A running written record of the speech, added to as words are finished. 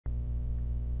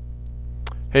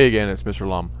Hey again, it's Mr.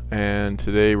 Lum, and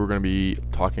today we're going to be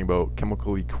talking about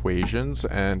chemical equations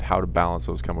and how to balance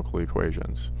those chemical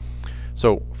equations.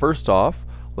 So first off,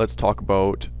 let's talk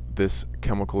about this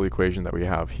chemical equation that we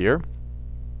have here.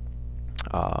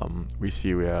 We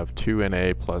have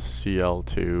 2Na plus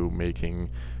Cl2 making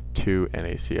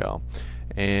 2NaCl.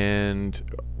 And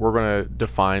we're going to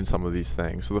define some of these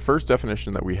things. So the first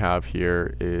definition that we have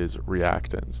here is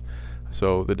reactants.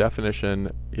 So the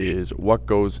definition is what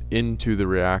goes into the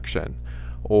reaction,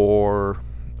 or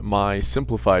my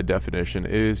simplified definition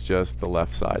is just the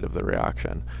left side of the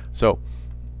reaction. So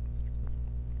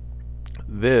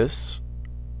this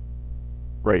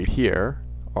right here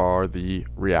are the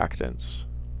reactants.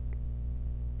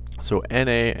 So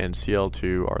Na and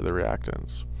Cl2 are the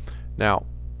reactants. Now,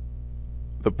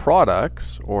 the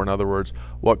products, or in other words,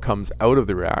 what comes out of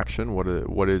the reaction,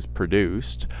 what is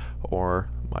produced, or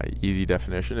my easy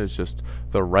definition is just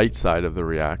the right side of the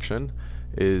reaction,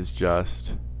 is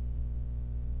just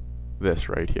this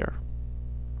right here.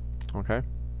 Okay?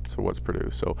 So what's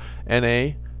produced? So Na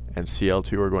and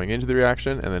Cl2 are going into the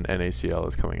reaction, and then NaCl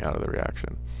is coming out of the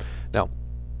reaction. Now,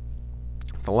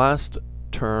 the last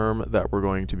term that we're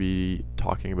going to be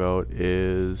talking about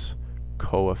is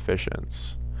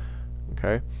coefficients.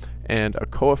 Okay, and a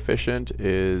coefficient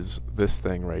is this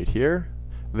thing right here.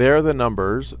 They're the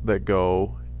numbers that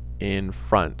go in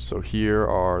front. So here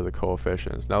are the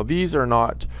coefficients. Now these are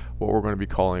not what we're going to be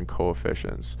calling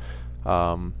coefficients.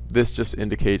 This just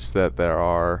indicates that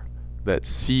that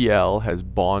Cl has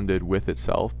bonded with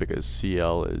itself, because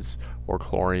Cl is, or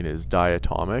chlorine is,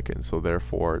 diatomic, and so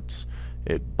therefore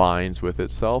it binds with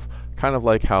itself, kind of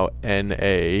like how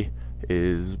Na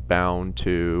is bound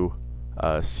to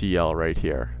Cl right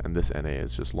here, and this Na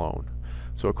is just lone.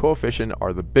 So a coefficient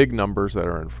are the big numbers that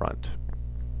are in front.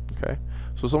 Okay,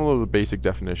 so some of the basic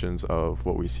definitions of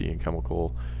what we see in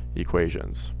chemical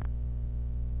equations.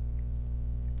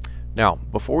 Now,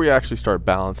 before we actually start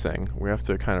balancing, we have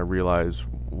to kind of realize,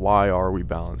 why are we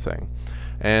balancing?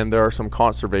 And there are some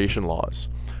conservation laws.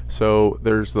 So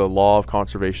there's the law of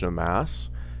conservation of mass,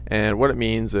 and what it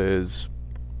means is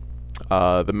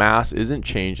the mass isn't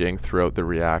changing throughout the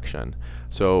reaction.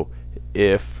 So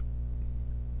if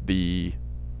the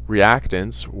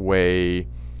reactants weigh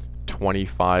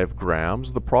 25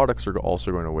 grams, the products are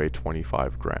also going to weigh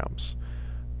 25 grams.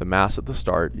 The mass at the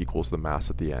start equals the mass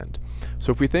at the end.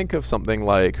 So if we think of something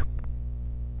like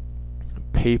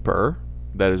paper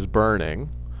that is burning,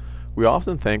 we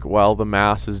often think, well, the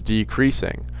mass is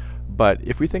decreasing. But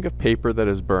if we think of paper that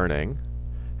is burning,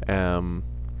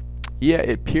 yeah,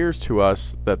 it appears to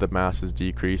us that the mass is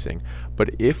decreasing. But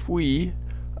if we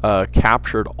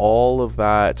captured all of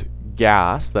that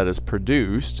gas that is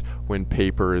produced when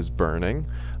paper is burning,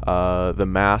 the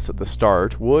mass at the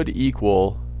start would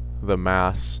equal the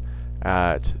mass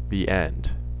at the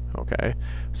end. Okay,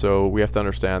 so we have to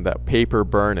understand that paper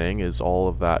burning is all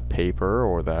of that paper,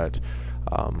 or that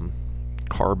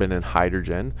carbon and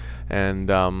hydrogen, and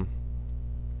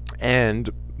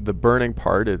the burning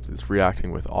part is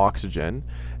reacting with oxygen,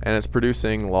 and it's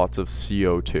producing lots of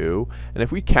CO2. And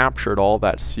if we captured all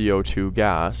that CO2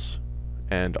 gas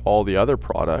and all the other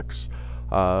products,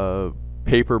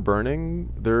 paper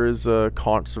burning, there is a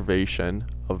conservation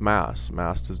of mass.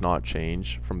 Mass does not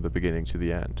change from the beginning to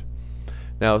the end.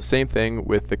 Now, same thing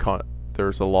with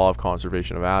there's a law of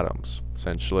conservation of atoms.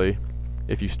 Essentially,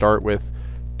 if you start with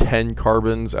 10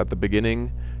 carbons at the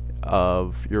beginning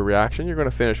of your reaction, you're going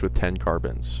to finish with 10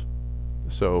 carbons.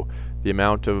 So the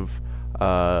amount of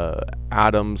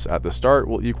atoms at the start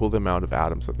will equal the amount of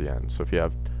atoms at the end. So if you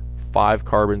have 5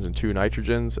 carbons and 2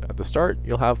 nitrogens at the start,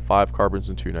 you'll have 5 carbons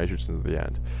and 2 nitrogens at the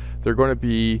end. They're going to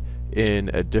be in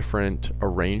a different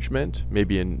arrangement,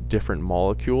 maybe in different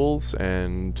molecules,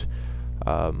 and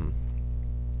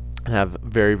have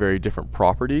very, very different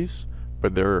properties,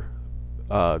 but they're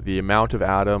the amount of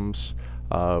atoms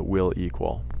will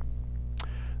equal.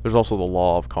 There's also the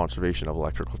law of conservation of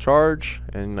electrical charge,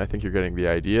 and I think you're getting the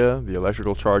idea. The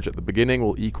electrical charge at the beginning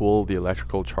will equal the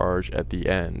electrical charge at the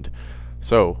end.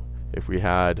 So if we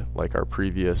had, like our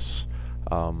previous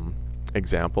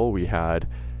example, we had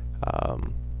Na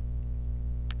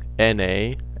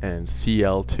and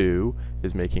Cl2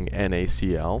 is making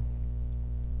NaCl.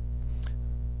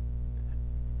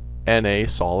 Na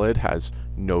solid has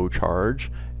no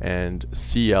charge, and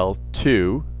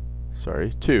Cl2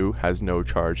 has no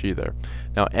charge either.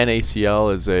 Now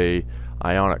NaCl is a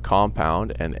ionic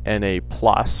compound, and Na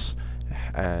plus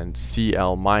and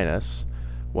Cl minus,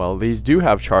 well, these do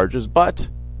have charges, but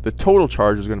the total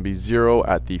charge is going to be 0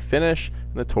 at the finish,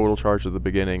 and the total charge at the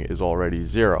beginning is already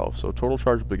 0. So total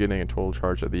charge at the beginning and total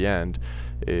charge at the end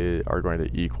are going to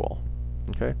equal.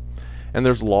 Okay, and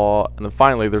then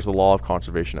finally there's the law of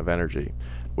conservation of energy,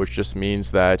 which just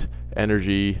means that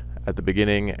energy at the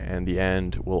beginning and the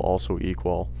end will also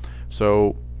equal.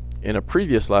 So in a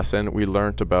previous lesson we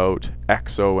learned about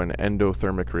exo and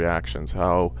endothermic reactions,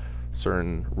 how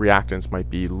certain reactants might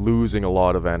be losing a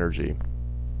lot of energy.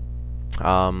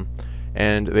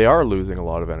 And they are losing a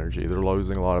lot of energy. They're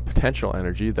losing a lot of potential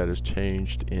energy that is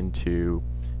changed into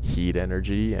heat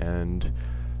energy and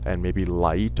maybe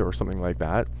light or something like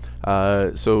that.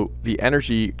 So the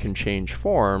energy can change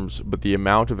forms, but the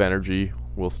amount of energy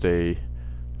will stay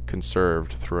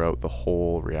conserved throughout the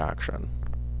whole reaction.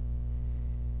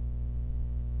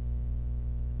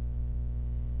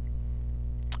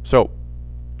 So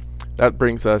that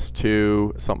brings us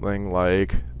to something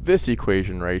like this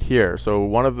equation right here. So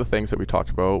one of the things that we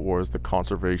talked about was the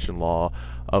conservation law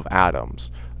of atoms.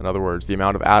 In other words, the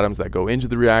amount of atoms that go into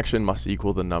the reaction must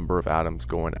equal the number of atoms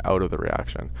going out of the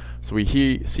reaction. So we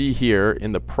see here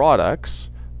in the products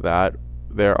that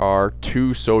there are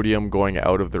 2 sodium going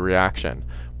out of the reaction,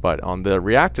 but on the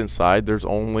reactant side there's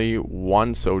only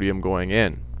 1 sodium going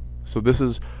in. So this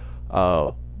is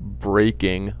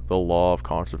breaking the law of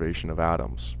conservation of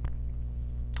atoms.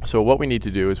 So what we need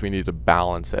to do is we need to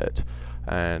balance it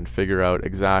and figure out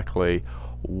exactly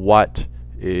what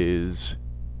is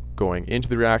going into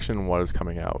the reaction and what is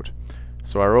coming out.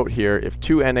 So I wrote here, if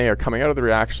 2 Na are coming out of the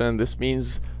reaction, this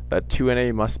means that 2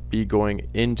 Na must be going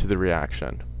into the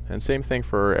reaction. And same thing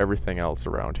for everything else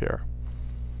around here.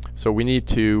 So we need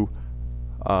to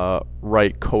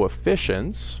write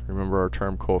coefficients. Remember our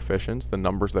term coefficients, the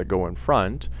numbers that go in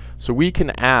front. So we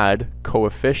can add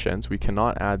coefficients. We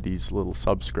cannot add these little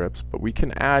subscripts, but we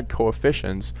can add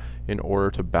coefficients in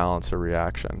order to balance a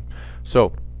reaction.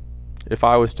 So if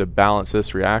I was to balance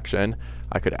this reaction,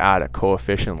 I could add a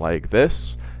coefficient like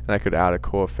this, and I could add a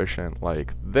coefficient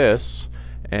like this,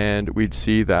 and we'd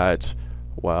see that,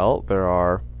 well, there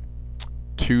are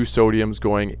 2 sodiums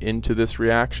going into this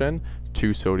reaction,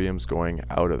 2 sodiums going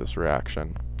out of this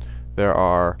reaction. There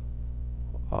are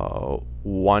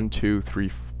 1, 2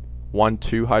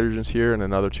 hydrogens here and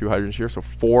another 2 hydrogens here, so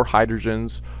 4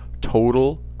 hydrogens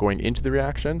total going into the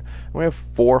reaction, and we have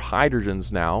 4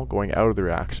 hydrogens now going out of the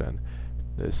reaction.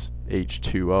 This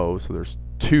H2O, so there's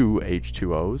 2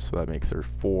 H2Os, so that makes there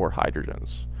 4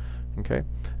 hydrogens. Okay,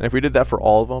 and if we did that for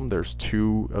all of them, there's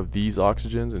 2 of these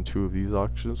oxygens and 2 of these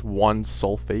oxygens, 1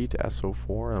 sulfate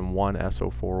SO4 and 1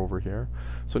 SO4 over here.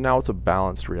 So now it's a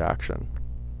balanced reaction.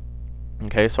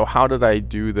 Okay, so how did I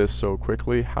do this so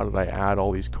quickly? How did I add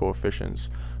all these coefficients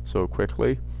so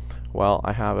quickly? Well,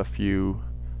 I have a few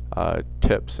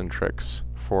tips and tricks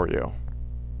for you.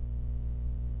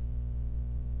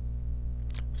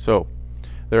 So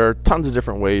there are tons of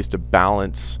different ways to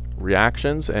balance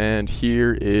reactions, and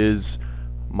here is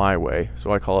my way.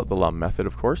 So I call it the Lum method,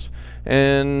 of course.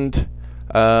 And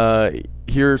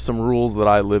here are some rules that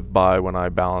I live by when I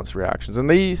balance reactions.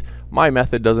 And my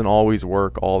method doesn't always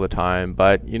work all the time,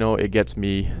 but you know, it gets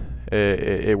me,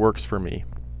 it works for me.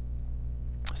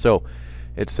 So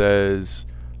it says,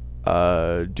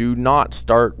 do not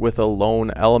start with a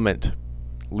lone element.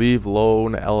 Leave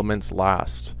lone elements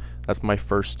last. That's my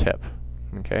first tip.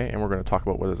 Okay, and we're going to talk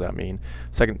about what does that mean.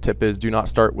 Second tip is do not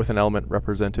start with an element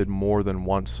represented more than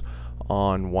once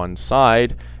on one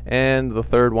side. And the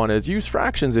third one is use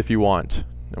fractions if you want,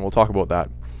 and we'll talk about that.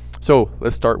 So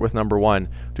let's start with number 1.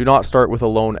 Do not start with a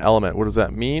lone element. What does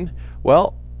that mean?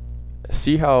 Well,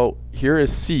 see how here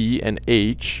is C and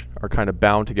H are kind of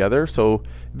bound together, so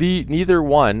neither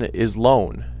one is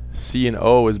lone. C and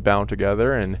O is bound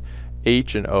together, and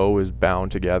H and O is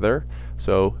bound together.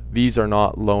 So these are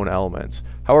not lone elements.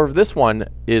 However, this one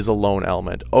is a lone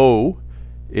element. O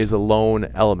is a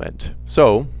lone element.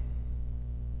 So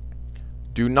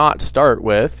do not start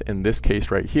with, in this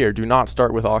case right here, do not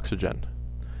start with oxygen.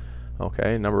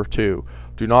 Okay, number 2,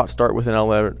 do not start with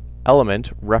an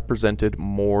element represented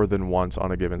more than once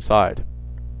on a given side.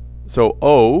 So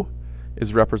O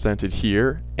is represented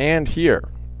here and here.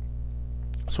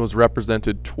 So it's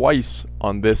represented twice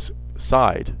on this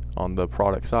side, on the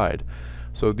product side.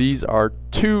 So these are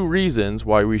 2 reasons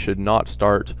why we should not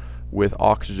start with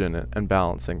oxygen and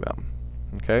balancing them.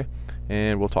 Okay,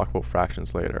 and we'll talk about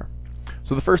fractions later.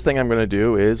 So the first thing I'm going to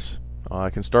do is I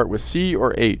can start with C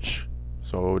or H.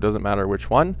 So it doesn't matter which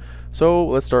one. So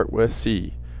let's start with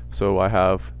C. So I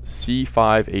have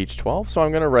C5H12. So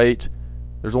I'm going to write,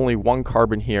 there's only 1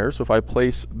 carbon here. So if I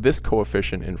place this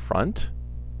coefficient in front,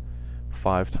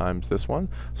 5 times this one.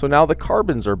 So now the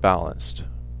carbons are balanced.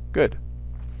 Good.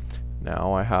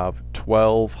 Now I have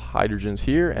 12 hydrogens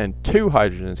here and 2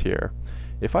 hydrogens here.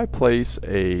 If I place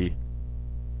a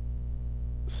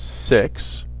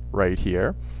 6 right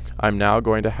here, I'm now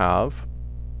going to have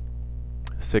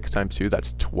 6 times 2,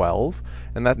 that's 12,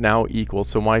 and that now equals,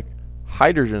 so my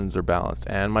hydrogens are balanced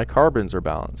and my carbons are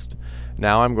balanced.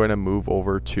 Now I'm going to move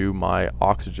over to my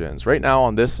oxygens. Right now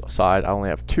on this side I only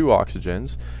have 2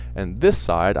 oxygens, and this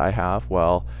side I have,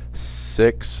 well,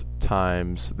 6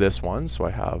 times this one, so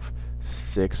I have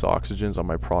 6 oxygens on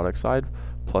my product side,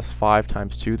 plus 5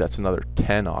 times 2, that's another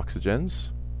 10 oxygens.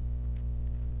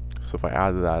 So if I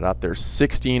added that up, there's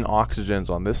 16 oxygens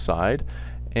on this side,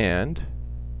 and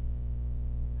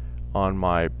on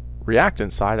my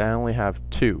reactant side I only have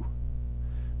 2.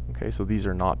 Okay, so these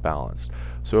are not balanced.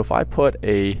 So if I put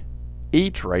a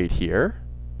 8 right here,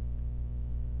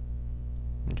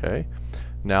 okay,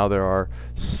 now there are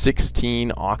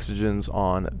 16 oxygens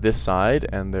on this side,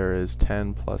 and there is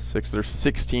 10 plus 6, there's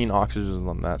 16 oxygens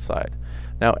on that side.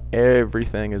 Now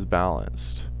everything is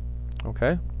balanced.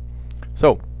 Okay,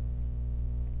 so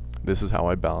this is how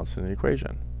I balance an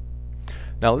equation.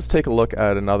 Now let's take a look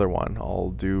at another one.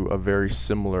 I'll do a very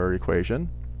similar equation.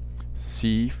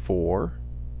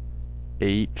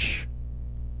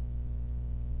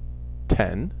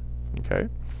 C4H10, okay,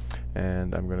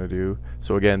 and I'm going to do,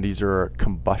 so again, these are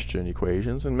combustion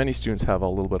equations, and many students have a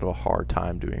little bit of a hard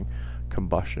time doing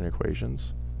combustion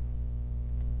equations.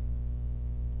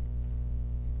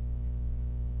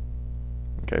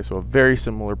 Okay, so a very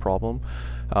similar problem,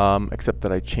 except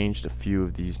that I changed a few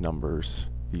of these numbers,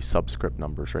 these subscript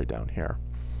numbers right down here.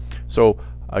 So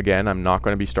again, I'm not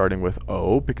going to be starting with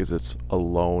O because it's a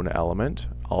lone element.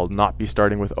 I'll not be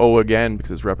starting with O again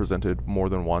because it's represented more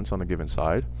than once on a given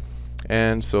side.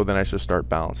 And so then I should start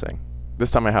balancing.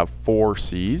 This time I have 4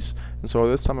 C's, and so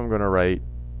this time I'm going to write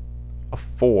a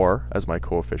 4 as my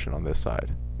coefficient on this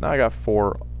side. Now I got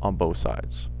 4 on both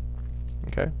sides.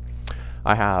 Okay,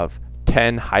 I have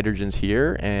 10 hydrogens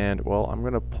here, and well, I'm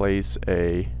going to place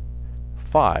a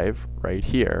 5 right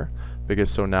here, because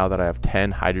so now that I have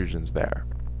 10 hydrogens there.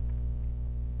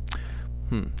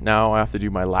 Now I have to do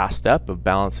my last step of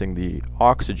balancing the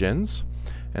oxygens,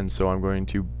 and so I'm going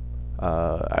to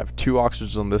I have 2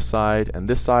 oxygens on this side, and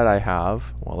this side I have,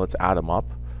 well, let's add them up.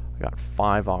 I got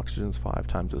 5 oxygens. 5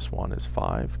 times this one is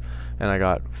 5, and I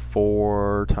got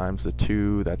 4 times the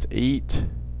 2, that's 8.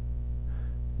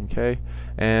 Okay,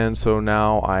 and so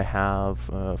now I have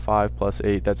 5 plus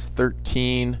 8, that's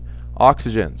 13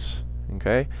 oxygens.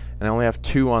 Okay, and I only have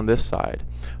 2 on this side.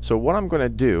 So what I'm going to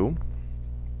do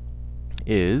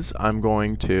is I'm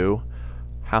going to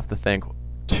have to think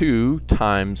 2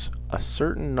 times a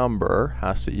certain number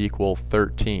has to equal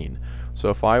 13. So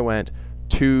if I went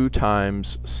 2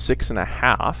 times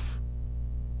 6.5,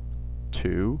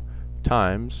 2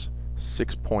 times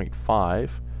 6.5,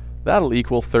 that'll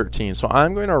equal 13. So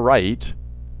I'm going to write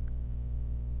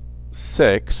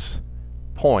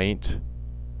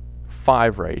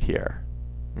 6.5 right here.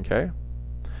 Okay?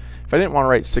 If I didn't want to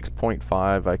write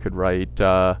 6.5, I could write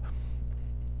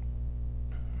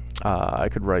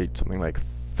something like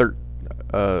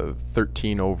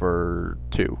 13 over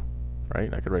 2,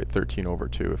 right? I could write 13 over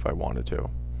 2 if I wanted to.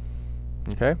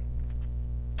 Okay?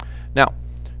 Now,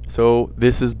 so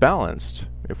this is balanced.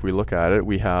 If we look at it,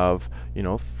 we have,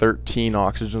 13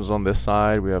 oxygens on this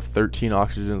side, we have 13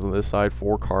 oxygens on this side,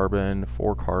 4 carbon,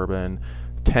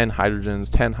 10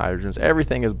 hydrogens,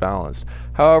 everything is balanced.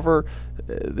 However,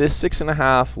 this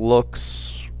 6.5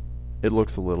 looks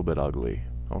a little bit ugly.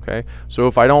 Okay, so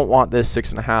if I don't want this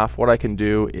 6.5, what I can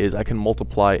do is I can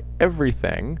multiply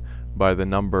everything by the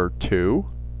number 2,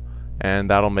 and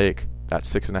that'll make that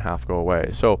 6.5 go away.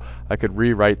 So I could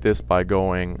rewrite this by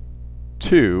going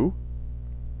 2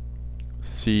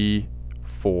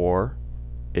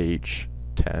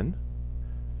 C4H10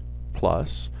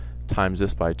 plus times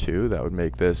this by 2, that would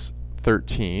make this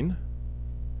 13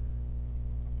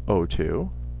 O2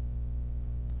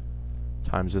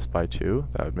 times this by 2,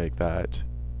 that would make that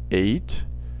 8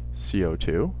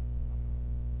 CO2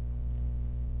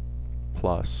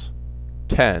 plus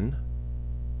 10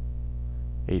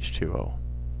 H2O.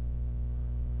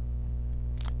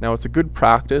 Now it's a good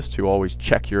practice to always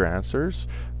check your answers.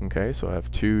 Okay, so I have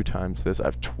 2 times this, I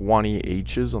have 20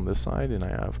 H's on this side, and I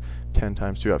have 10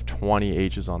 times 2, I have 20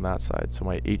 H's on that side, so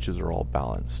my H's are all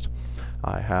balanced.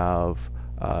 I have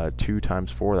 2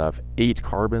 times 4, I have 8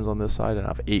 carbons on this side, and I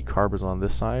have 8 carbons on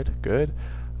this side, good.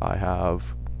 I have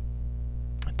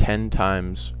 10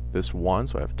 times this 1,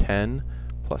 so I have 10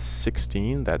 plus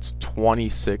 16, that's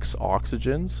 26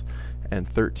 oxygens, and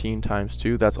 13 times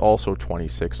 2, that's also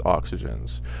 26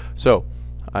 oxygens. So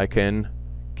I can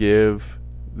give,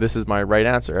 this is my right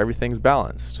answer, everything's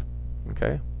balanced.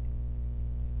 Okay,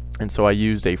 and so I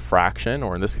used a fraction,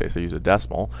 or in this case I used a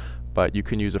decimal, but you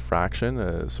can use a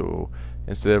fraction. So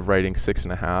instead of writing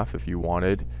 6.5, if you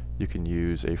wanted, you can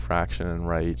use a fraction and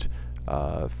write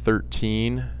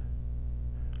 13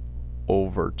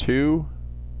 over 2.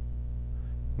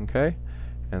 Okay,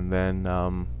 and then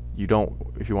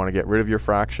if you want to get rid of your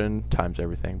fraction, times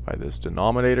everything by this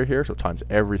denominator here. So times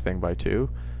everything by 2,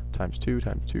 times 2,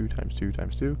 times 2, times 2,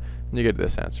 times 2, and you get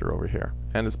this answer over here,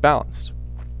 and it's balanced.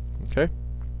 Okay.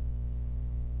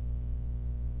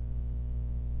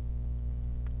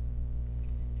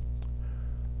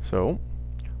 So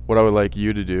what I would like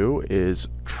you to do is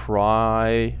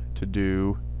try to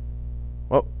do,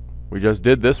 well, we just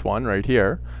did this one right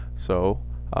here, so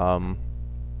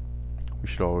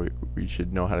we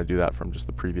should know how to do that from just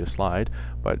the previous slide.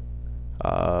 But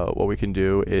what we can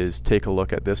do is take a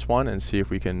look at this one and see if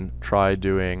we can try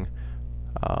doing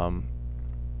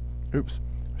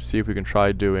see if we can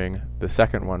try doing the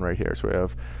second one right here. So we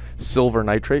have silver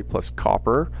nitrate plus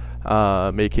copper,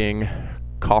 making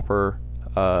copper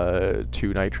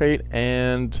 2 nitrate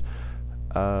and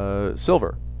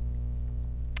silver.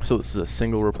 So this is a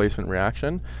single replacement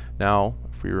reaction. Now,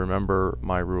 if we remember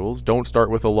my rules, don't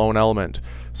start with a lone element.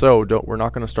 So we're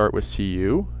not going to start with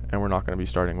Cu, and we're not going to be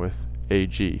starting with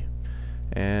Ag.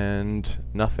 And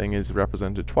nothing is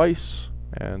represented twice,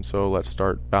 and so let's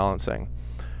start balancing.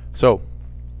 So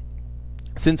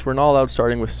since we're not allowed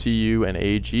starting with Cu and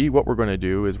Ag, what we're going to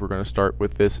do is we're going to start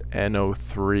with this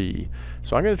NO3.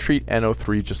 So I'm going to treat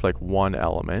NO3 just like one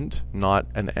element, not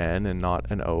an N and not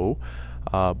an O,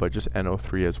 but just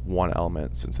NO3 as one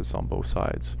element since it's on both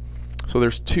sides. So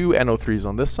there's 2 NO3s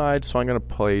on this side, so I'm going to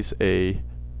place a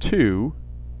 2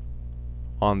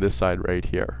 on this side right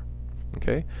here.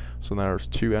 Okay, so now there's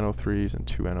 2 NO3s and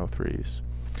 2 NO3s.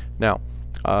 Now,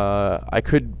 I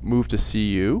could move to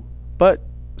Cu, but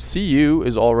Cu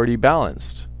is already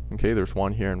balanced. Okay, there's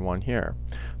one here and one here.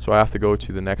 So I have to go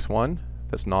to the next one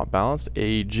that's not balanced,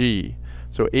 Ag.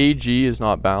 So Ag is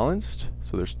not balanced,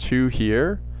 so there's 2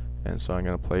 here, and so I'm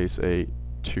going to place a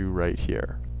 2 right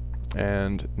here.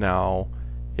 And now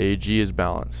Ag is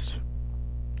balanced.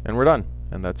 And we're done,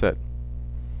 and that's it.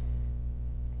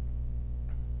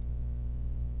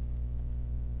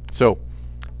 So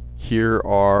here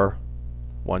are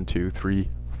 1, 2, 3,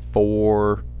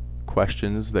 4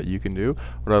 questions that you can do.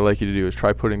 What I'd like you to do is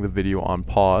try putting the video on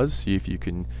pause, see if you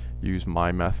can use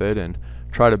my method, and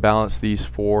try to balance these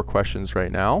 4 questions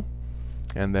right now,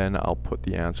 and then I'll put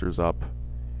the answers up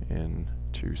in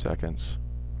 2 seconds.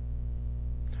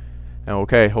 And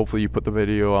okay, hopefully you put the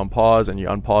video on pause and you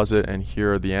unpause it, and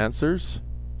here are the answers.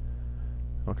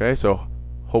 Okay, so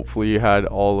hopefully you had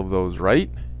all of those right,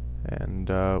 and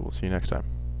we'll see you next time.